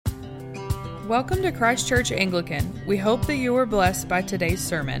Welcome to Christ Church Anglican. We hope that you were blessed by today's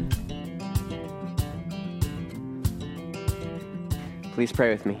sermon. Please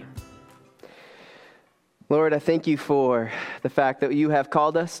pray with me. Lord, I thank you for the fact that you have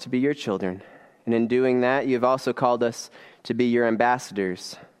called us to be your children. And in doing that, you have also called us to be your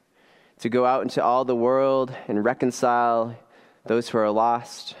ambassadors, to go out into all the world and reconcile those who are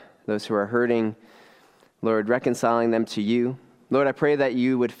lost, those who are hurting. Lord, reconciling them to you. Lord, I pray that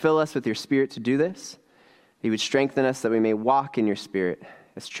you would fill us with your Spirit to do this. You would strengthen us that we may walk in your Spirit.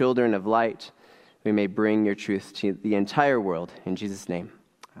 As children of light, we may bring your truth to the entire world. In Jesus' name,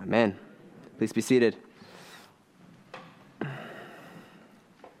 amen. Please be seated. If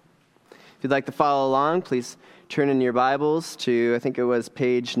you'd like to follow along, please turn in your Bibles to, I think it was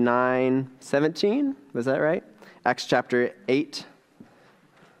page 917. Was that right? Acts chapter 8. I'm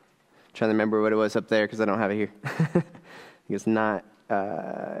trying to remember what it was up there because I don't have it here. It's not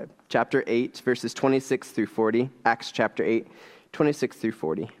chapter 8, verses 26 through 40. Acts chapter 8, 26 through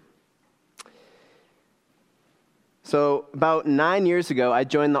 40. So about 9 years ago, I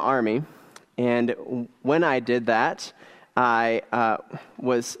joined the Army. And when I did that, I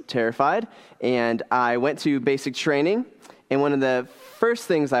was terrified. And I went to basic training. And one of the first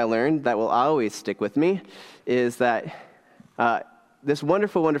things I learned that will always stick with me is that this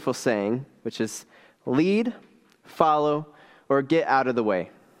wonderful, wonderful saying, which is lead, follow, or get out of the way.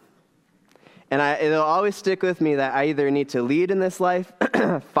 And it'll always stick with me that I either need to lead in this life,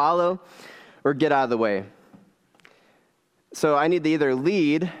 follow, or get out of the way. So I need to either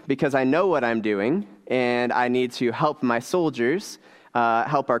lead because I know what I'm doing, and I need to help my soldiers,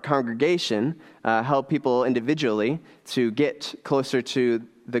 help our congregation, help people individually to get closer to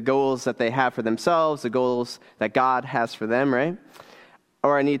the goals that they have for themselves, the goals that God has for them, right?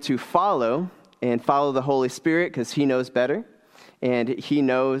 Or I need to follow the Holy Spirit because he knows better. And he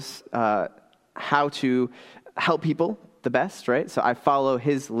knows how to help people the best, right? So I follow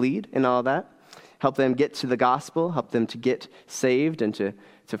his lead in all that. Help them get to the gospel, help them to get saved and to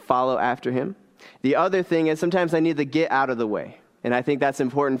follow after him. The other thing is sometimes I need to get out of the way. And I think that's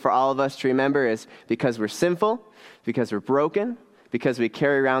important for all of us to remember is because we're sinful, because we're broken, because we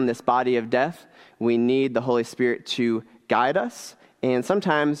carry around this body of death, we need the Holy Spirit to guide us. And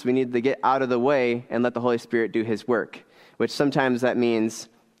sometimes we need to get out of the way and let the Holy Spirit do his work, which sometimes that means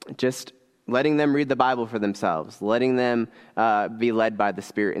just letting them read the Bible for themselves, letting them be led by the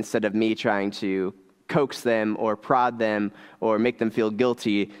Spirit instead of me trying to coax them or prod them or make them feel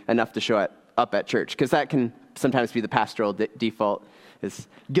guilty enough to show up at church, because that can sometimes be the pastoral default is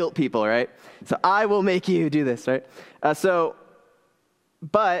guilt people, right? So I will make you do this, right?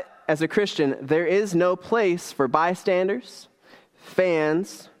 But as a Christian, there is no place for bystanders,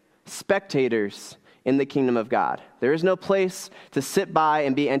 fans, spectators in the kingdom of God. There is no place to sit by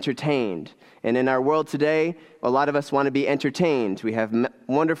and be entertained. And in our world today, a lot of us want to be entertained. We have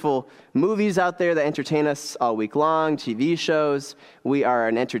wonderful movies out there that entertain us all week long, TV shows. We are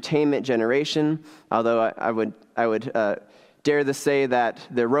an entertainment generation, although I would dare to say that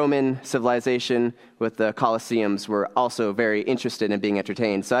the Roman civilization with the Colosseums were also very interested in being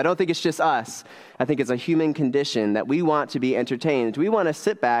entertained. So I don't think it's just us. I think it's a human condition that we want to be entertained. We want to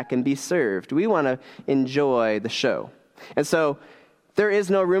sit back and be served. We want to enjoy the show. And so there is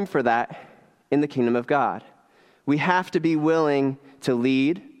no room for that in the kingdom of God. We have to be willing to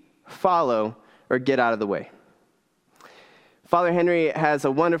lead, follow, or get out of the way. Father Henry has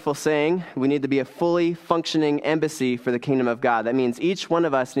a wonderful saying, we need to be a fully functioning embassy for the kingdom of God. That means each one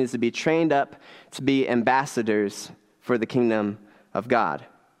of us needs to be trained up to be ambassadors for the kingdom of God.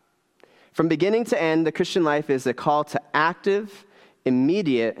 From beginning to end, the Christian life is a call to active,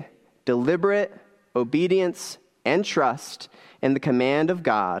 immediate, deliberate obedience and trust in the command of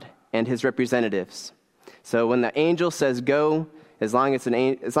God and his representatives. So when the angel says go, as long as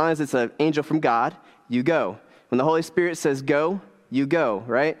it's an angel from God, you go. When the Holy Spirit says go, you go,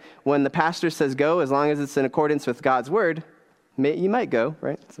 right? When the pastor says go, as long as it's in accordance with God's word, you might go,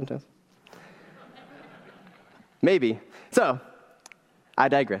 right? Sometimes. Maybe. So, I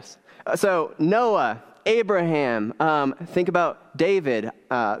digress. So, Noah, Abraham, think about David,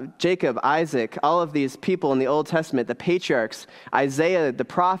 Jacob, Isaac, all of these people in the Old Testament, the patriarchs, Isaiah, the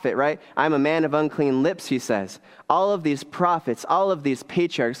prophet, right? I'm a man of unclean lips, he says. All of these prophets, all of these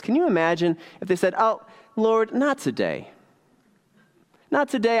patriarchs. Can you imagine if they said, oh, Lord, not today. Not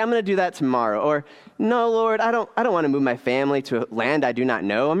today, I'm going to do that tomorrow. Or, no, Lord, I don't want to move my family to a land I do not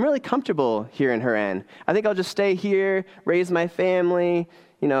know. I'm really comfortable here in Haran. I think I'll just stay here, raise my family,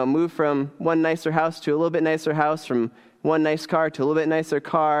 move from one nicer house to a little bit nicer house, from one nice car to a little bit nicer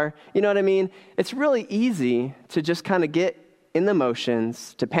car. You know what I mean? It's really easy to just kind of get in the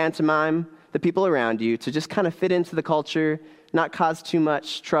motions, to pantomime, the people around you, to just kind of fit into the culture, not cause too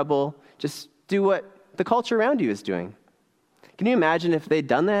much trouble, just do what the culture around you is doing. Can you imagine if they'd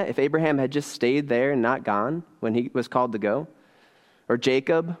done that, if Abraham had just stayed there and not gone when he was called to go? Or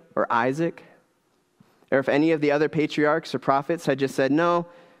Jacob, or Isaac? Or if any of the other patriarchs or prophets had just said, no,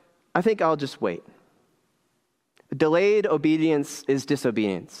 I think I'll just wait. Delayed obedience is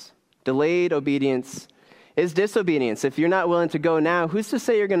disobedience. Delayed obedience is disobedience. If you're not willing to go now, who's to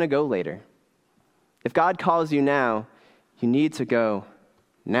say you're going to go later? If God calls you now, you need to go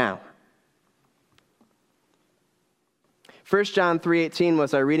now. 1 John 3:18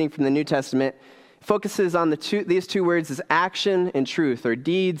 was our reading from the New Testament. It focuses on these two words as action and truth, or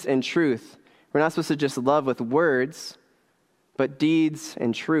deeds and truth. We're not supposed to just love with words, but deeds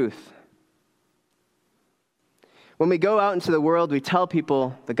and truth. When we go out into the world, we tell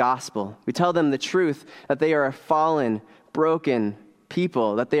people the gospel. We tell them the truth, that they are a fallen, broken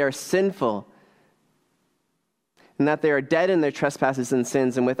people, that they are sinful, and that they are dead in their trespasses and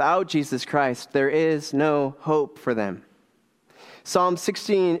sins, and without Jesus Christ, there is no hope for them. Psalm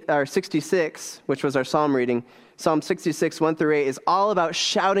 66, which was our psalm reading, Psalm 66, 1-8, is all about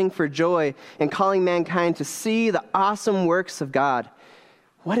shouting for joy and calling mankind to see the awesome works of God.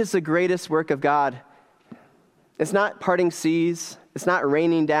 What is the greatest work of God? It's not parting seas. It's not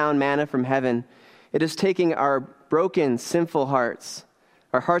raining down manna from heaven. It is taking our broken, sinful hearts,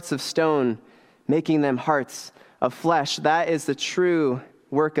 our hearts of stone, making them hearts of flesh. That is the true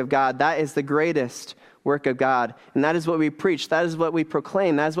work of God. That is the greatest work of God. And that is what we preach. That is what we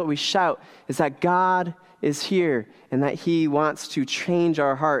proclaim. That is what we shout, is that God is here and that he wants to change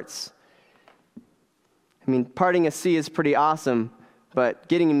our hearts. I mean, parting a sea is pretty awesome, but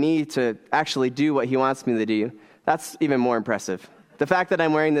getting me to actually do what he wants me to do, that's even more impressive. The fact that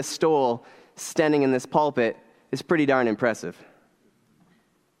I'm wearing this stole, standing in this pulpit, is pretty darn impressive.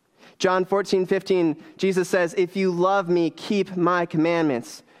 John 14:15, Jesus says, if you love me, keep my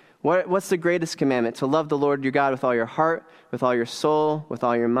commandments. What's the greatest commandment? To love the Lord your God with all your heart, with all your soul, with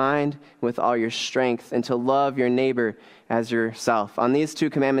all your mind, with all your strength, and to love your neighbor as yourself. On these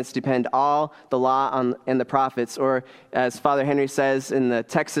two commandments depend all the law and the prophets, or as Father Henry says in the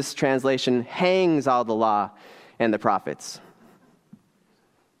Texas translation, hangs all the law and the prophets.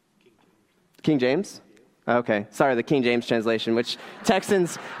 King James? Okay, sorry, the King James translation, which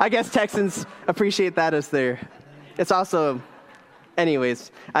I guess Texans appreciate that as their, it's also...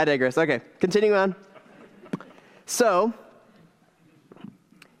 Anyways, I digress. Okay, continuing on. So,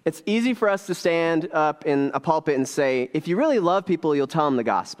 it's easy for us to stand up in a pulpit and say, if you really love people, you'll tell them the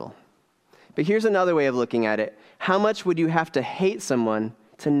gospel. But here's another way of looking at it. How much would you have to hate someone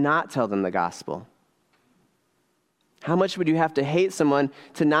to not tell them the gospel? How much would you have to hate someone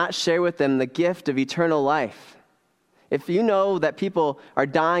to not share with them the gift of eternal life? If you know that people are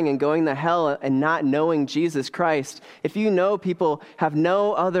dying and going to hell and not knowing Jesus Christ, if you know people have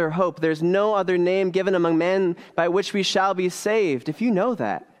no other hope, there's no other name given among men by which we shall be saved, if you know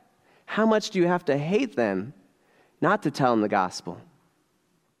that, how much do you have to hate them not to tell them the gospel?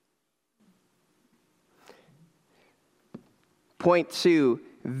 Point 2,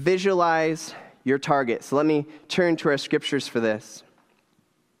 visualize your target. So let me turn to our scriptures for this.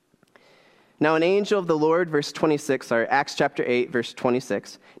 Now an angel of the Lord, verse 26, Acts chapter 8, verse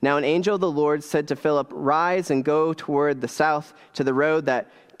 26. Now an angel of the Lord said to Philip, rise and go toward the south to the road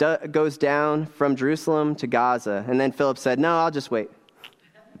that goes down from Jerusalem to Gaza. And then Philip said, no, I'll just wait.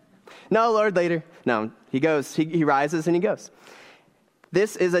 No, Lord, later. No, he goes, he rises and he goes.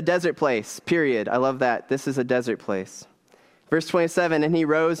 This is a desert place, period. I love that. This is a desert place. Verse 27, and he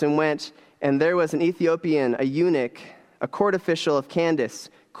rose and went, and there was an Ethiopian, a eunuch, a court official of Candace,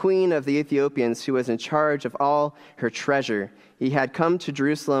 queen of the Ethiopians, who was in charge of all her treasure. He had come to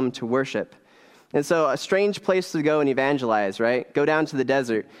Jerusalem to worship. And so a strange place to go and evangelize, right? Go down to the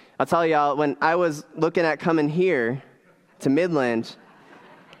desert. I'll tell y'all, when I was looking at coming here to Midland,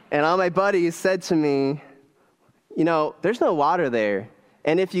 and all my buddies said to me, you know, there's no water there.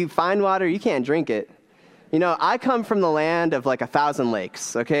 And if you find water, you can't drink it. You know, I come from the land of like 1,000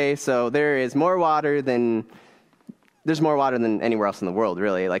 lakes, okay? So there's more water than anywhere else in the world,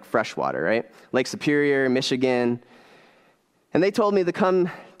 really, like fresh water, right? Lake Superior, Michigan. And they told me to come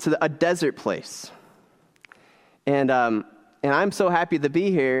to a desert place. And I'm so happy to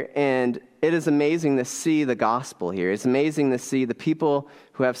be here, and it is amazing to see the gospel here. It's amazing to see the people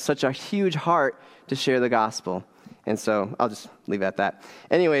who have such a huge heart to share the gospel. And so I'll just leave it at that.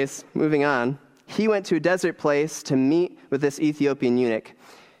 Anyways, moving on. He went to a desert place to meet with this Ethiopian eunuch.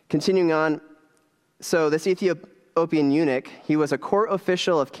 Continuing on, so this Ethiopian eunuch, he was a court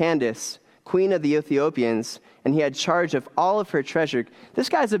official of Candace, queen of the Ethiopians, and he had charge of all of her treasure. This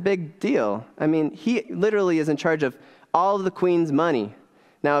guy's a big deal. I mean, he literally is in charge of all of the queen's money.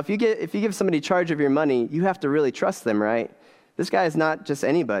 Now, if you give somebody charge of your money, you have to really trust them, right? This guy is not just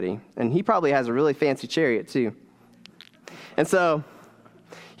anybody, and he probably has a really fancy chariot too. And so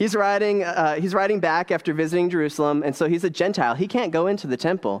he's riding back after visiting Jerusalem, and so he's a Gentile. He can't go into the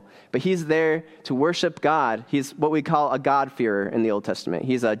temple, but he's there to worship God. He's what we call a God-fearer in the Old Testament.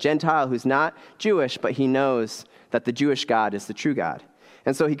 He's a Gentile who's not Jewish, but he knows that the Jewish God is the true God.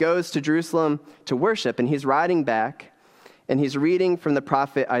 And so he goes to Jerusalem to worship, and he's riding back, and he's reading from the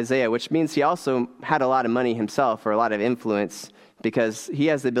prophet Isaiah, which means he also had a lot of money himself, or a lot of influence, because he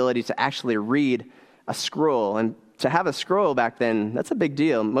has the ability to actually read a scroll. And to have a scroll back then, that's a big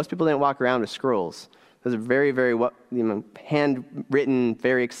deal. Most people didn't walk around with scrolls. Those are very, very handwritten,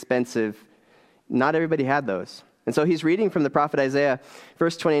 very expensive. Not everybody had those. And so he's reading from the prophet Isaiah,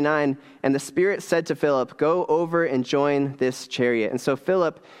 verse 29, and the Spirit said to Philip, go over and join this chariot. And so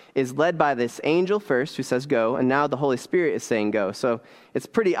Philip is led by this angel first, who says go, and now the Holy Spirit is saying go. So it's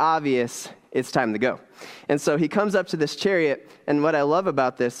pretty obvious it's time to go. And so he comes up to this chariot, and what I love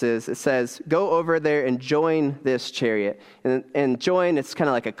about this is it says, go over there and join this chariot. And join, it's kind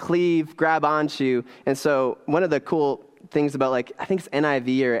of like a cleave, grab onto. And so one of the cool things about, like, I think it's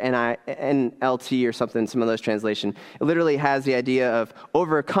NIV or NLT or something, some of those translations, it literally has the idea of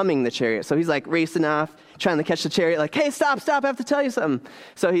overcoming the chariot. So he's like racing off, trying to catch the chariot, like, hey, stop, I have to tell you something.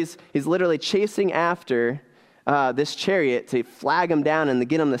 So he's literally chasing after this chariot to flag him down and to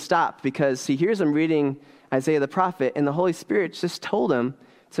get him to stop, because he hears him reading Isaiah the prophet, and the Holy Spirit just told him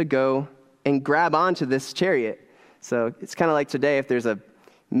to go and grab onto this chariot. So it's kind of like today, if there's a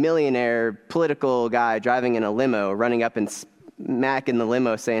millionaire political guy driving in a limo, running up and smacking the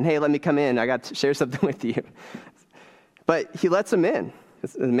limo saying, hey, let me come in, I got to share something with you. But he lets him in.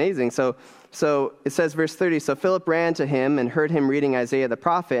 It's amazing. So it says, verse 30, so Philip ran to him and heard him reading Isaiah the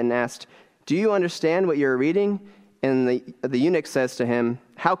prophet and asked, do you understand what you're reading? And the eunuch says to him,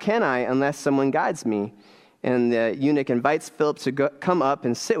 how can I unless someone guides me? And the eunuch invites Philip to come up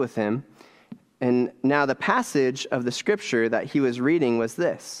and sit with him. And now the passage of the scripture that he was reading was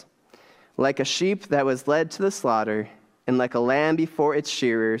this: like a sheep that was led to the slaughter, and like a lamb before its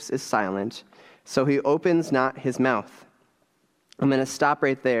shearers is silent, so he opens not his mouth. I'm going to stop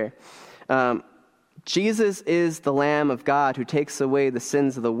right there. Jesus is the Lamb of God who takes away the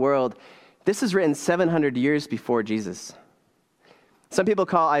sins of the world. This is written 700 years before Jesus. Some people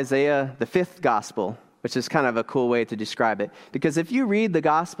call Isaiah the fifth gospel, which is kind of a cool way to describe it. Because if you read the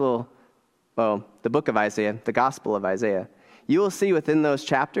gospel, the book of Isaiah, the Gospel of Isaiah, you will see within those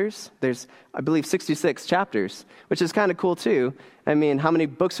chapters, there's, I believe, 66 chapters, which is kind of cool too. I mean, how many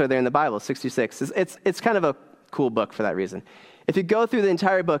books are there in the Bible? 66. It's kind of a cool book for that reason. If you go through the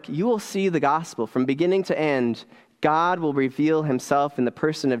entire book, you will see the gospel from beginning to end. God will reveal himself in the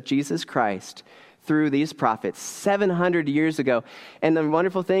person of Jesus Christ through these prophets 700 years ago. And the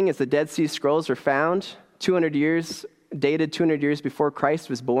wonderful thing is the Dead Sea Scrolls were found dated 200 years before Christ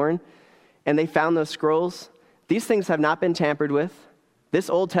was born. And they found those scrolls. These things have not been tampered with. This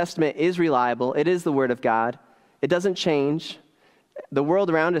Old Testament is reliable. It is the Word of God. It doesn't change. The world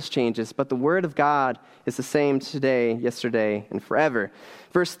around us changes, but the Word of God is the same today, yesterday, and forever.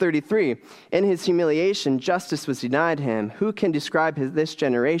 Verse 33, in his humiliation, justice was denied him. Who can describe this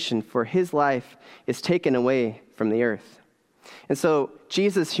generation? For his life is taken away from the earth. And so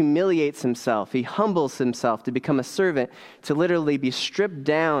Jesus humiliates himself. He humbles himself to become a servant, to literally be stripped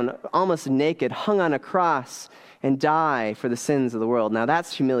down, almost naked, hung on a cross, and die for the sins of the world. Now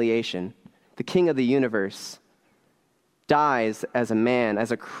that's humiliation. The King of the universe dies as a man,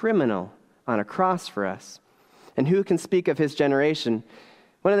 as a criminal on a cross for us. And who can speak of his generation?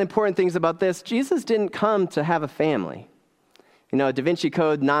 One of the important things about this, Jesus didn't come to have a family. Da Vinci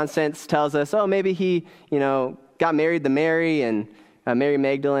Code nonsense tells us, maybe he, got married to Mary and Mary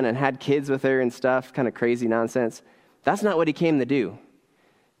Magdalene and had kids with her and stuff, kind of crazy nonsense. That's not what he came to do.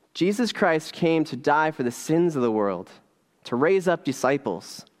 Jesus Christ came to die for the sins of the world, to raise up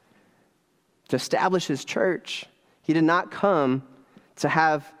disciples, to establish his church. He did not come to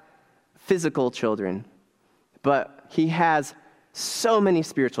have physical children, but he has so many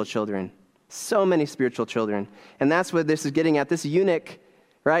spiritual children, And that's what this is getting at. This eunuch,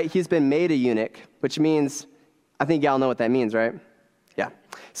 right? He's been made a eunuch, which means, I think y'all know what that means, right? Yeah.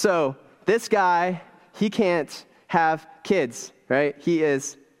 So this guy, he can't have kids, right?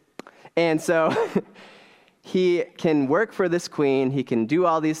 And so he can work for this queen. He can do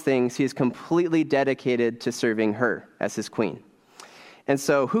all these things. He is completely dedicated to serving her as his queen. And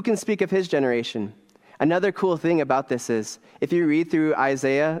so who can speak of his generation? Another cool thing about this is, if you read through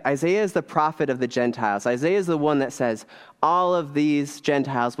Isaiah, Isaiah is the prophet of the Gentiles. Isaiah is the one that says, all of these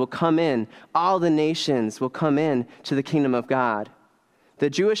Gentiles will come in, all the nations will come in to the kingdom of God. The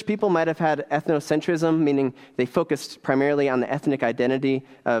Jewish people might have had ethnocentrism, meaning they focused primarily on the ethnic identity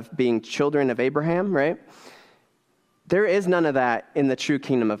of being children of Abraham, right? There is none of that in the true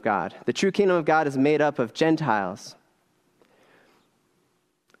kingdom of God. The true kingdom of God is made up of Gentiles.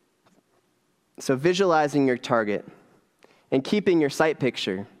 So visualizing your target and keeping your sight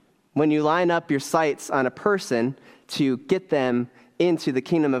picture. When you line up your sights on a person to get them into the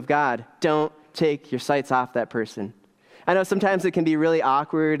kingdom of God, don't take your sights off that person. I know sometimes it can be really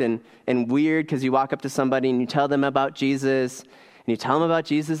awkward and weird because you walk up to somebody and you tell them about Jesus, and you tell them about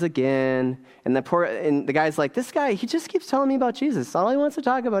Jesus again, and the guy's like, this guy, he just keeps telling me about Jesus. All he wants to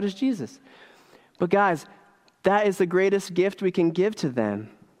talk about is Jesus. But guys, that is the greatest gift we can give to them.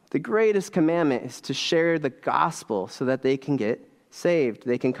 The greatest commandment is to share the gospel so that they can get saved.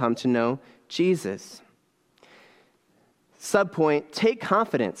 They can come to know Jesus. Subpoint, take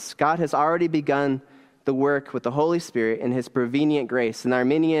confidence. God has already begun the work with the Holy Spirit in his prevenient grace. In the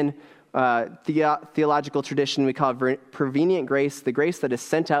Arminian theological tradition, we call it prevenient grace, the grace that is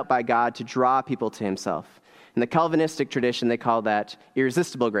sent out by God to draw people to himself. In the Calvinistic tradition, they call that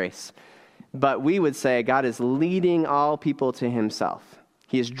irresistible grace. But we would say God is leading all people to himself.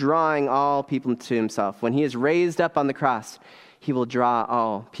 He is drawing all people to himself. When he is raised up on the cross, he will draw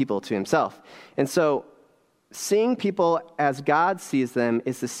all people to himself. And so seeing people as God sees them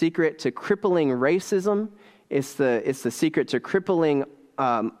is the secret to crippling racism. It's the secret to crippling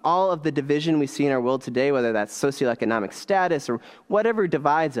all of the division we see in our world today, whether that's socioeconomic status or whatever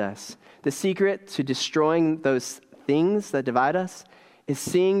divides us. The secret to destroying those things that divide us is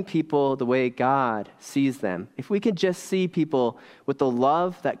seeing people the way God sees them. If we could just see people with the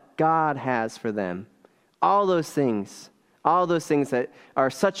love that God has for them, all those things that are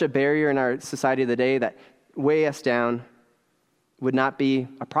such a barrier in our society today that weigh us down would not be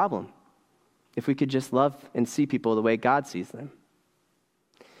a problem if we could just love and see people the way God sees them.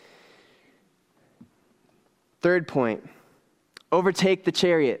 Third point, overtake the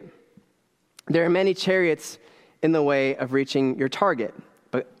chariot. There are many chariots in the way of reaching your target,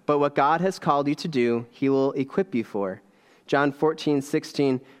 but what God has called you to do, he will equip you for. John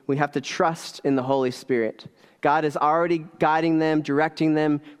 14:16, we have to trust in the Holy Spirit. God is already guiding them, directing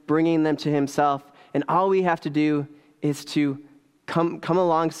them, bringing them to himself. And all we have to do is to come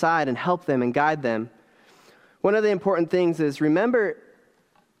alongside and help them and guide them. One of the important things is, remember,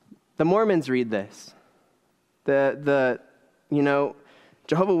 the Mormons read this. The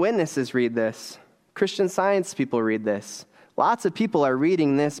Jehovah's Witnesses read this. Christian Science people read this. Lots of people are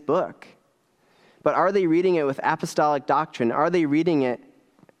reading this book. But are they reading it with apostolic doctrine? Are they reading it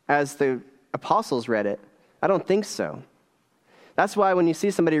as the apostles read it? I don't think so. That's why when you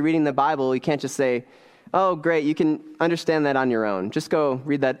see somebody reading the Bible, you can't just say, oh, great, you can understand that on your own. Just go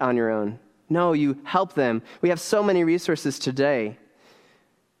read that on your own. No, you help them. We have so many resources today.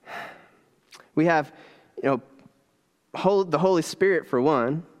 We have, the Holy Spirit for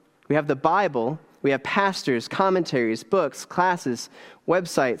one. We have the Bible. We have pastors, commentaries, books, classes,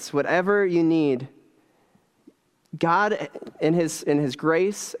 websites, whatever you need. God, in his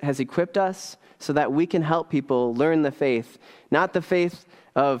grace, has equipped us so that we can help people learn the faith. Not the faith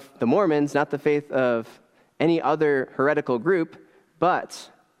of the Mormons, not the faith of any other heretical group,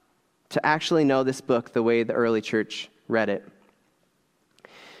 but to actually know this book the way the early church read it.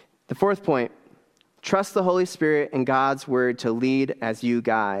 The fourth point, trust the Holy Spirit and God's word to lead as you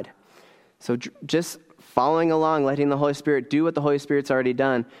guide. So just following along, letting the Holy Spirit do what the Holy Spirit's already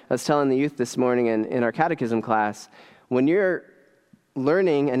done. I was telling the youth this morning in our catechism class, when you're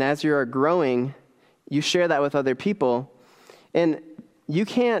learning and as you're growing, you share that with other people. And you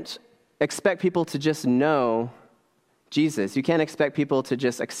can't expect people to just know Jesus. You can't expect people to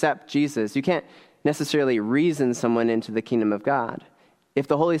just accept Jesus. You can't necessarily reason someone into the kingdom of God if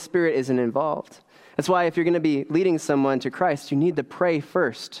the Holy Spirit isn't involved. That's why if you're going to be leading someone to Christ, you need to pray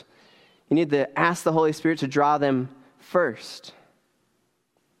first. You need to ask the Holy Spirit to draw them first.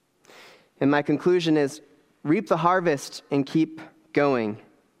 And my conclusion is, reap the harvest and keep going.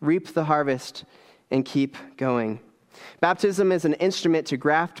 Reap the harvest and keep going. Baptism is an instrument to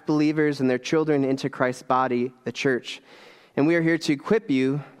graft believers and their children into Christ's body, the church. And we are here to equip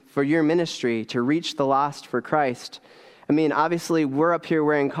you for your ministry, to reach the lost for Christ. I mean, obviously, we're up here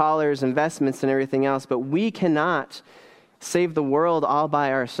wearing collars and vestments and everything else, but we cannot save the world all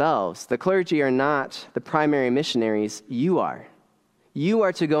by ourselves. The clergy are not the primary missionaries. You are. You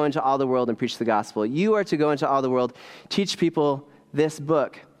are to go into all the world and preach the gospel. You are to go into all the world, teach people this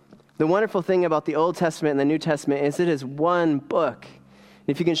book. The wonderful thing about the Old Testament and the New Testament is it is one book.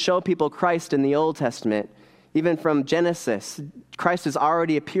 If you can show people Christ in the Old Testament, even from Genesis, Christ is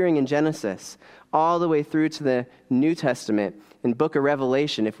already appearing in Genesis, all the way through to the New Testament in book of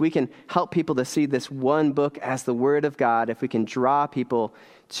Revelation. If we can help people to see this one book as the Word of God, if we can draw people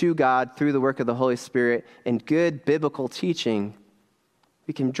to God through the work of the Holy Spirit and good biblical teaching,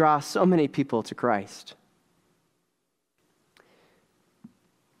 we can draw so many people to Christ.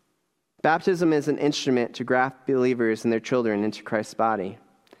 Baptism is an instrument to graft believers and their children into Christ's body.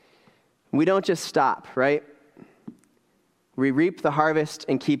 We don't just stop, right? We reap the harvest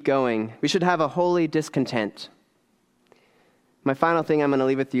and keep going. We should have a holy discontent. My final thing I'm going to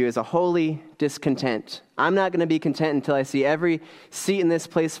leave with you is a holy discontent. I'm not going to be content until I see every seat in this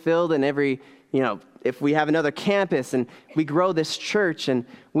place filled and if we have another campus and we grow this church and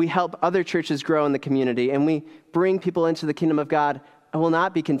we help other churches grow in the community and we bring people into the kingdom of God, I will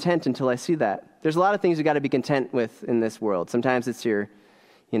not be content until I see that. There's a lot of things you got to be content with in this world. Sometimes it's your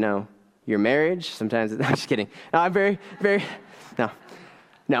marriage. Sometimes it's, I'm just kidding. No, I'm very, very,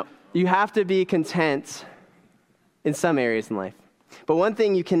 no. You have to be content in some areas in life. But one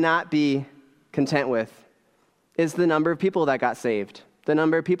thing you cannot be content with is the number of people that got saved, the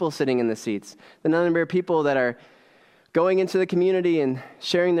number of people sitting in the seats, the number of people that are going into the community and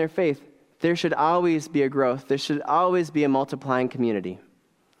sharing their faith. There should always be a growth. There should always be a multiplying community.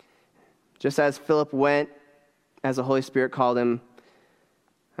 Just as Philip went, as the Holy Spirit called him,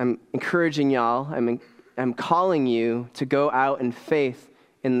 I'm encouraging y'all, I'm calling you to go out in faith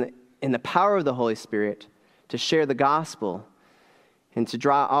in the power of the Holy Spirit, to share the gospel, and to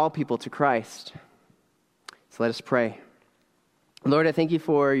draw all people to Christ. So let us pray. Lord, I thank you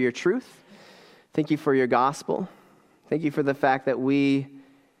for your truth. Thank you for your gospel. Thank you for the fact that we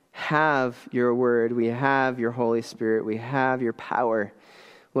have your word, we have your Holy Spirit, we have your power.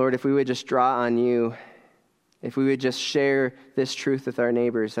 Lord, if we would just draw on you, if we would just share this truth with our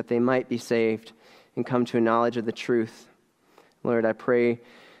neighbors, that they might be saved and come to a knowledge of the truth. Lord, I pray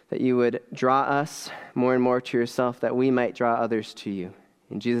that you would draw us more and more to yourself, that we might draw others to you.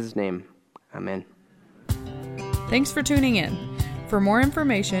 In Jesus' name, amen. Thanks for tuning in. For more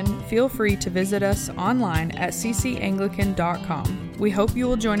information, feel free to visit us online at ccanglican.com. We hope you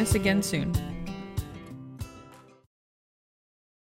will join us again soon.